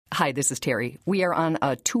Hi, this is Terry. We are on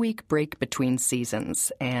a 2-week break between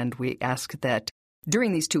seasons, and we ask that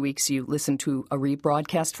during these 2 weeks you listen to a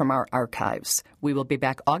rebroadcast from our archives. We will be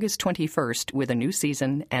back August 21st with a new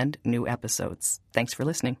season and new episodes. Thanks for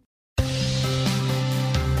listening.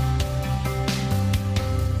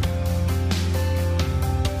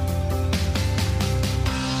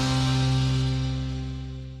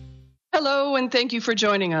 Hello, and thank you for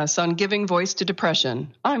joining us on Giving Voice to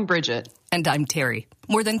Depression. I'm Bridget. And I'm Terry.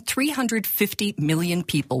 More than 350 million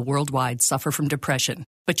people worldwide suffer from depression,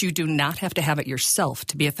 but you do not have to have it yourself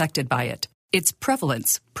to be affected by it. Its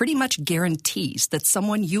prevalence pretty much guarantees that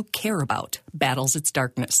someone you care about battles its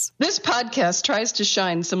darkness. This podcast tries to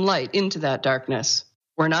shine some light into that darkness.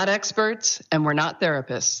 We're not experts, and we're not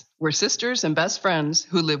therapists. We're sisters and best friends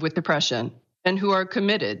who live with depression and who are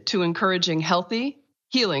committed to encouraging healthy,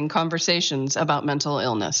 healing conversations about mental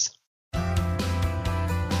illness.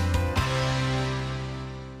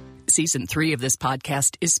 Season 3 of this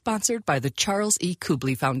podcast is sponsored by the Charles E.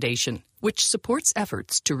 Kubly Foundation, which supports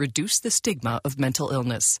efforts to reduce the stigma of mental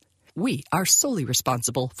illness. We are solely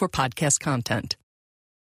responsible for podcast content.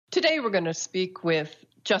 Today we're going to speak with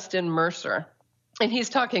Justin Mercer, and he's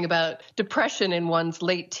talking about depression in one's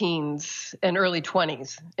late teens and early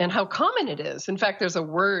 20s and how common it is. In fact, there's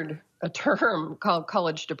a term called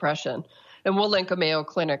college depression, and we'll link a Mayo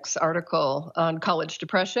Clinic's article on college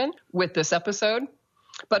depression with this episode.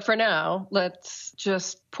 But for now, let's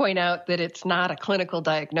just point out that it's not a clinical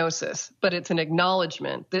diagnosis, but it's an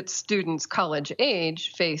acknowledgement that students college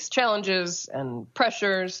age face challenges and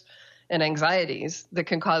pressures and anxieties that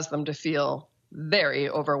can cause them to feel very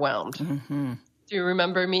overwhelmed. Mm-hmm. Do you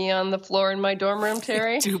remember me on the floor in my dorm room,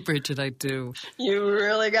 Terry? I do, Bridget, I do. You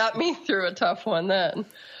really got me through a tough one then.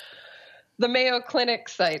 The Mayo Clinic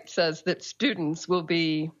site says that students will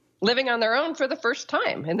be living on their own for the first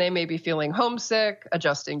time, and they may be feeling homesick,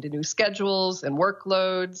 adjusting to new schedules and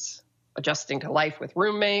workloads, adjusting to life with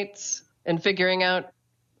roommates, and figuring out,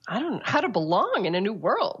 how to belong in a new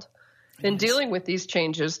world. And dealing with these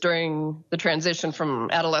changes during the transition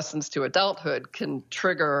from adolescence to adulthood can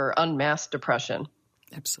trigger unmasked depression.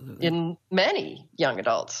 Absolutely. In many young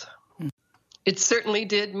adults. It certainly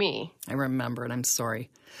did me. I remember, and I'm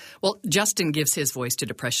sorry. Well, Justin gives his voice to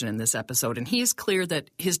depression in this episode, and he is clear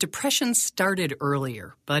that his depression started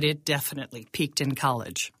earlier, but it definitely peaked in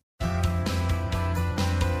college.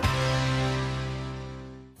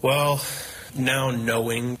 Well, now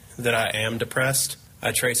knowing that I am depressed,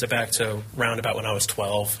 I trace it back to round about when I was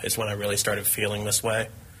 12 is when I really started feeling this way.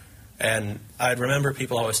 And I'd remember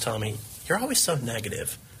people always telling me, "You're always so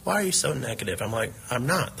negative. Why are you so negative?" I'm like, I'm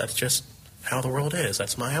not. That's just how the world is.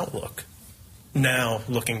 That's my outlook. Now,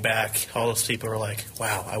 looking back, all those people are like,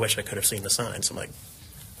 wow, I wish I could have seen the signs. I'm like,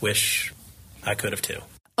 wish I could have too.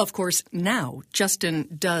 Of course, now Justin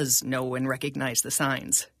does know and recognize the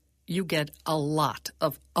signs. You get a lot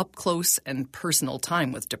of up-close and personal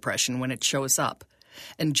time with depression when it shows up.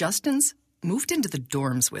 And Justin's moved into the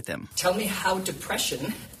dorms with him. Tell me how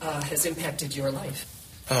depression has impacted your life.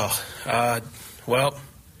 Well,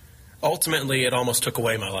 ultimately it almost took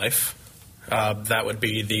away my life. That would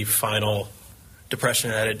be the final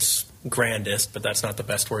depression at its grandest, but that's not the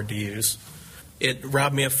best word to use. It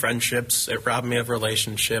robbed me of friendships. It robbed me of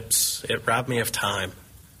relationships. It robbed me of time.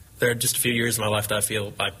 There are just a few years of my life that I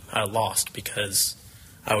feel I lost because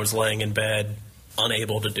I was laying in bed,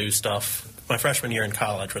 unable to do stuff. My freshman year in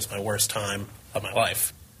college was my worst time of my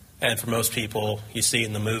life. And for most people, you see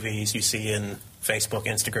in the movies, you see in Facebook,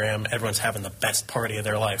 Instagram, everyone's having the best party of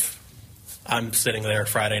their life. I'm sitting there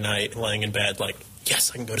Friday night, laying in bed like,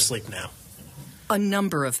 yes, I can go to sleep now. A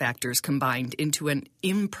number of factors combined into an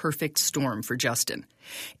imperfect storm for Justin,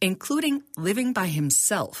 including living by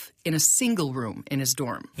himself in a single room in his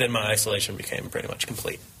dorm. Then my isolation became pretty much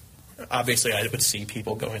complete. Obviously, I would see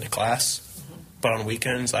people going to class, but on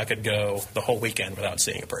weekends, I could go the whole weekend without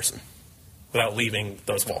seeing a person, without leaving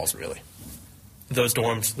those walls, really. Those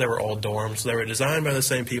dorms, they were old dorms. They were designed by the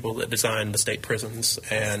same people that designed the state prisons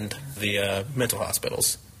and the mental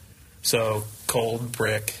hospitals. So cold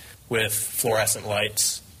brick with fluorescent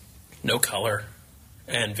lights, no color,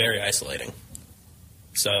 and very isolating.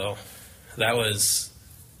 So that was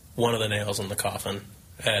one of the nails in the coffin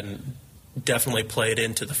and definitely played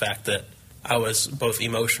into the fact that I was both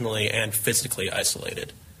emotionally and physically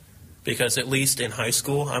isolated. Because at least in high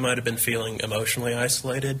school, I might have been feeling emotionally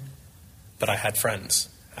isolated, but I had friends.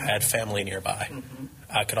 I had family nearby. Mm-hmm.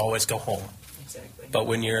 I could always go home. Exactly. But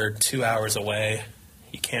when you're 2 hours away,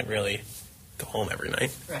 you can't really go home every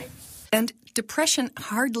night. Right. And depression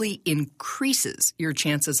hardly increases your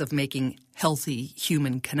chances of making healthy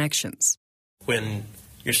human connections. When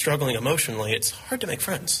you're struggling emotionally, it's hard to make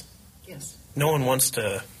friends. Yes. No one wants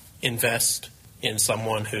to invest in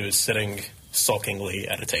someone who's sitting sulkingly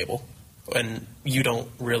at a table, and you don't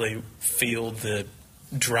really feel the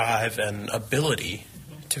drive and ability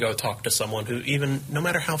to go talk to someone who, even no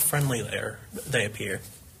matter how friendly they appear.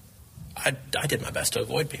 I did my best to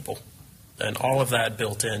avoid people, and all of that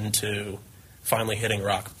built into finally hitting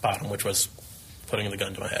rock bottom, which was putting the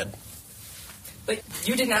gun to my head. But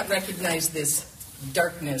you did not recognize this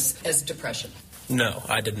darkness as depression. No,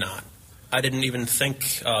 I did not. I didn't even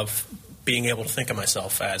think of being able to think of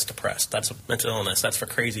myself as depressed. That's a mental illness. That's for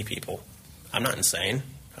crazy people. I'm not insane.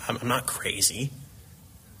 I'm not crazy.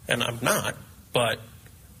 And I'm not, but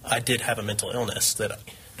I did have a mental illness that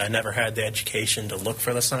I never had the education to look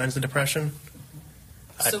for the signs of depression.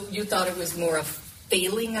 So you thought it was more a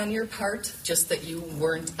failing on your part, just that you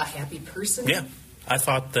weren't a happy person? Yeah. I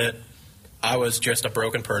thought that I was just a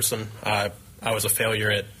broken person. I was a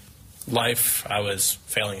failure at life. I was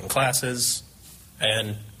failing in classes.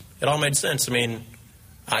 And it all made sense. I mean,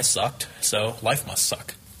 I sucked, so life must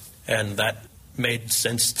suck. And that made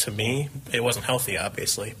sense to me. It wasn't healthy,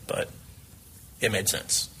 obviously, but it made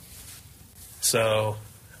sense. So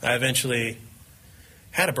I eventually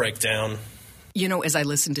had a breakdown. You know, as I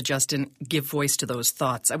listened to Justin give voice to those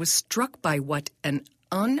thoughts, I was struck by what an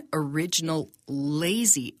unoriginal,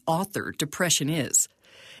 lazy author depression is.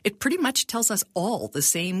 It pretty much tells us all the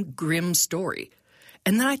same grim story.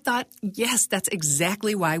 And then I thought, yes, that's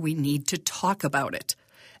exactly why we need to talk about it.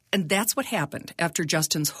 And that's what happened after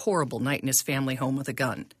Justin's horrible night in his family home with a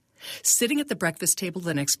gun. Sitting at the breakfast table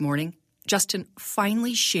the next morning, Justin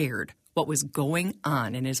finally shared what was going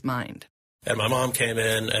on in his mind. And my mom came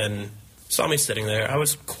in and saw me sitting there. I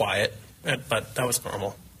was quiet, but that was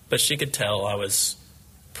normal. But she could tell I was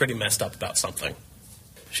pretty messed up about something.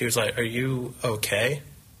 She was like, "Are you okay?"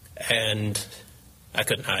 And I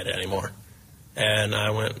couldn't hide it anymore. And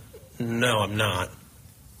I went, "No, I'm not."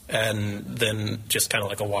 And then just kind of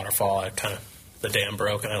like a waterfall, the dam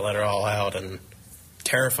broke and I let it all out and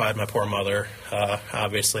terrified my poor mother.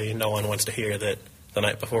 Obviously, no one wants to hear that the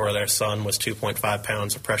night before their son was 2.5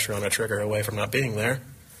 pounds of pressure on a trigger away from not being there.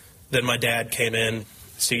 Then my dad came in,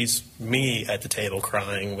 sees me at the table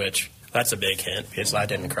crying, which that's a big hint because I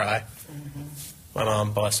didn't cry. Mm-hmm. My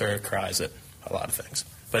mom, bless her, cries at a lot of things.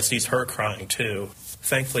 But sees her crying too.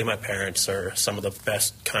 Thankfully, my parents are some of the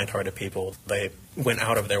best, kind-hearted people. They went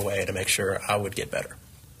out of their way to make sure I would get better,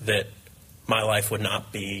 that my life would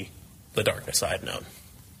not be the darkness I had known.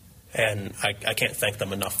 And I can't thank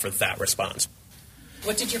them enough for that response.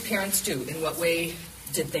 What did your parents do? In what way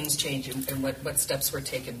did things change, and what steps were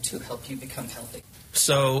taken to help you become healthy?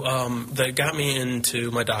 So they got me into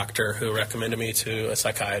my doctor, who recommended me to a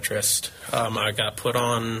psychiatrist. I got put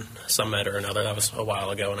on some med or another. That was a while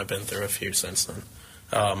ago, and I've been through a few since then.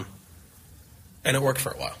 And it worked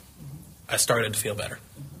for a while. Mm-hmm. I started to feel better,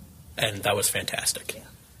 and that was fantastic. Yeah.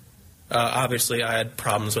 Obviously, I had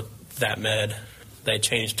problems with that med. They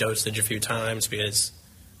changed dosage a few times because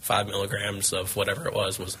 5 milligrams of whatever it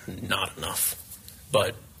was not enough.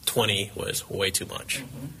 But 20 was way too much.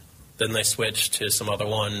 Mm-hmm. Then they switched to some other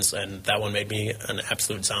ones, and that one made me an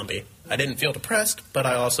absolute zombie. I didn't feel depressed, but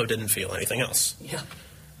I also didn't feel anything else. Yeah.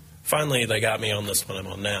 Finally, they got me on this one I'm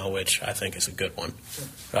on now, which I think is a good one.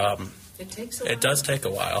 It takes a while. It does take a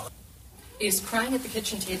while. Is crying at the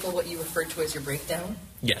kitchen table what you refer to as your breakdown?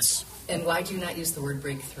 Yes. And why do you not use the word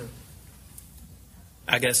breakthrough?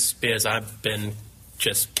 I guess because I've been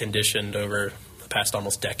just conditioned over the past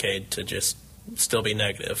almost decade to just still be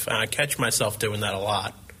negative. And I catch myself doing that a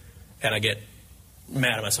lot. And I get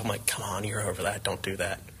mad at myself. I'm like, come on, you're over that. Don't do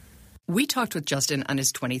that. We talked with Justin on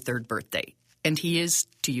his 23rd birthday. And he is,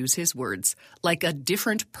 to use his words, like a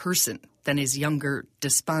different person than his younger,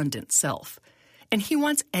 despondent self. And he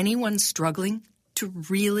wants anyone struggling to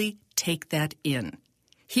really take that in.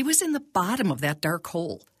 He was in the bottom of that dark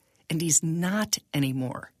hole, and he's not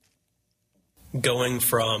anymore. Going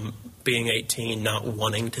from being 18, not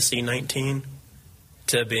wanting to see 19,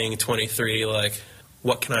 to being 23, like,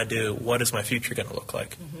 what can I do? What is my future going to look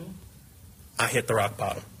like? Mm-hmm. I hit the rock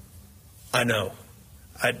bottom. I know.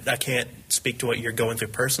 I can't speak to what you're going through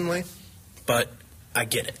personally, but I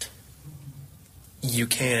get it. You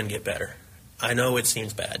can get better. I know it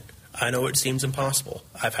seems bad. I know it seems impossible.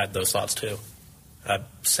 I've had those thoughts too. I've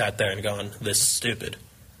sat there and gone, this is stupid.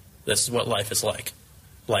 This is what life is like.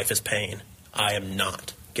 Life is pain. I am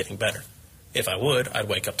not getting better. If I would, I'd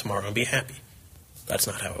wake up tomorrow and be happy. That's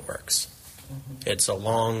not how it works. Mm-hmm. It's a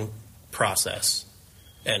long process,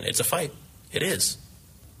 and it's a fight. It is,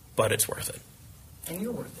 but it's worth it. And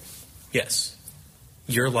you're worth it. Yes.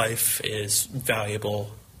 Your life is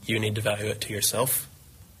valuable. You need to value it to yourself,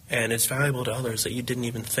 And it's valuable to others that you didn't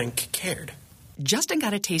even think cared. Justin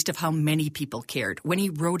got a taste of how many people cared when he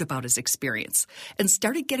wrote about his experience and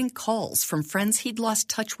started getting calls from friends he'd lost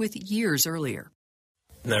touch with years earlier.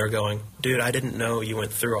 And they were going, dude, I didn't know you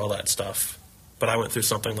went through all that stuff, but I went through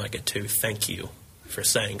something like it too. Thank you for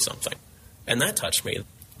saying something. And that touched me.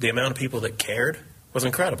 The amount of people that cared was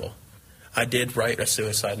incredible. I did write a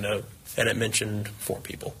suicide note, and it mentioned 4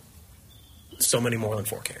 people. So many more than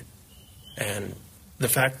 4 cared. And the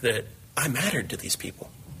fact that I mattered to these people.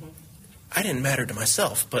 I didn't matter to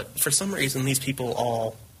myself, but for some reason these people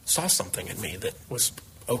all saw something in me that was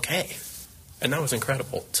okay. And that was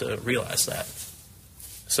incredible to realize that.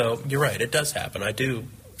 So you're right, it does happen. I do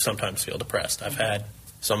sometimes feel depressed. I've had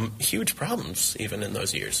some huge problems even in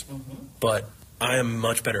those years. But I am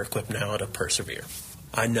much better equipped now to persevere.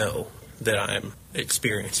 I know that I'm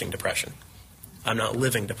experiencing depression. I'm not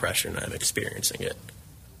living depression, I'm experiencing it.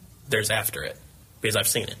 There's after it, because I've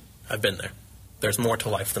seen it. I've been there. There's more to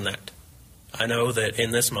life than that. I know that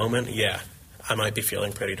in this moment, yeah, I might be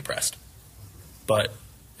feeling pretty depressed. But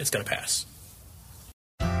it's going to pass.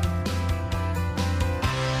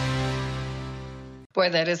 Boy,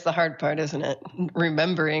 that is the hard part, isn't it?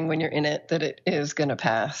 Remembering when you're in it that it is going to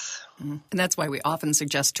pass. And that's why we often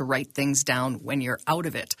suggest to write things down when you're out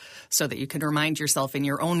of it, so that you can remind yourself in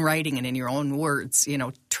your own writing and in your own words,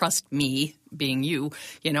 trust me, being you,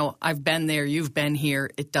 I've been there, you've been here,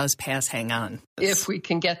 it does pass, hang on. If we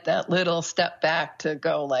can get that little step back to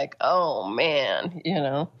go like, oh man,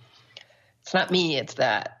 it's not me, it's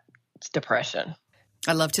that. It's depression.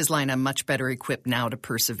 I loved his line, I'm much better equipped now to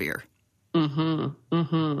persevere.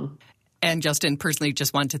 And Justin, personally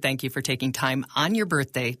just wanted to thank you for taking time on your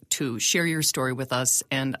birthday to share your story with us,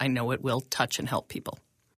 and I know it will touch and help people.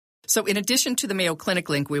 So in addition to the Mayo Clinic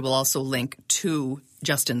link, we will also link to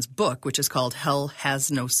Justin's book, which is called Hell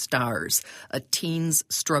Has No Stars, A Teen's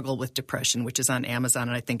Struggle with Depression, which is on Amazon,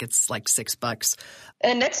 and I think it's like $6.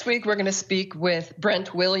 And next week, we're going to speak with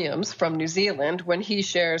Brent Williams from New Zealand when he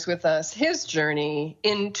shares with us his journey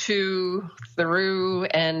into, through,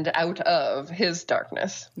 and out of his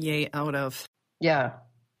darkness. Yay, out of. Yeah.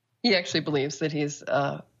 He actually believes that he's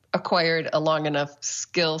acquired a long enough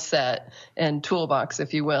skill set and toolbox,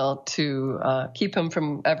 if you will, to keep him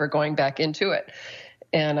from ever going back into it.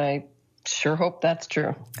 And I sure hope that's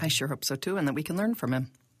true. I sure hope so, too, and that we can learn from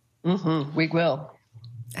him. We will.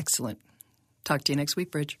 Excellent. Talk to you next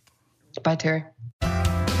week, Bridge. Bye, Terry.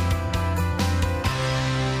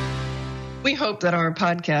 We hope that our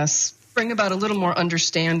podcasts bring about a little more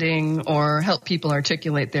understanding or help people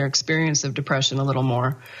articulate their experience of depression a little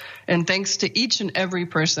more. And thanks to each and every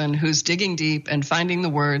person who's digging deep and finding the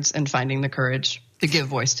words and finding the courage to give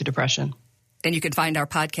voice to depression. And you can find our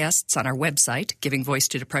podcasts on our website,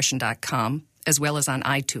 givingvoicetodepression.com, as well as on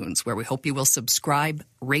iTunes, where we hope you will subscribe,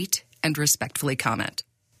 rate, and respectfully comment.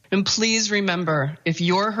 And please remember, if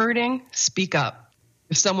you're hurting, speak up.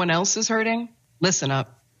 If someone else is hurting, listen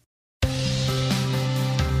up.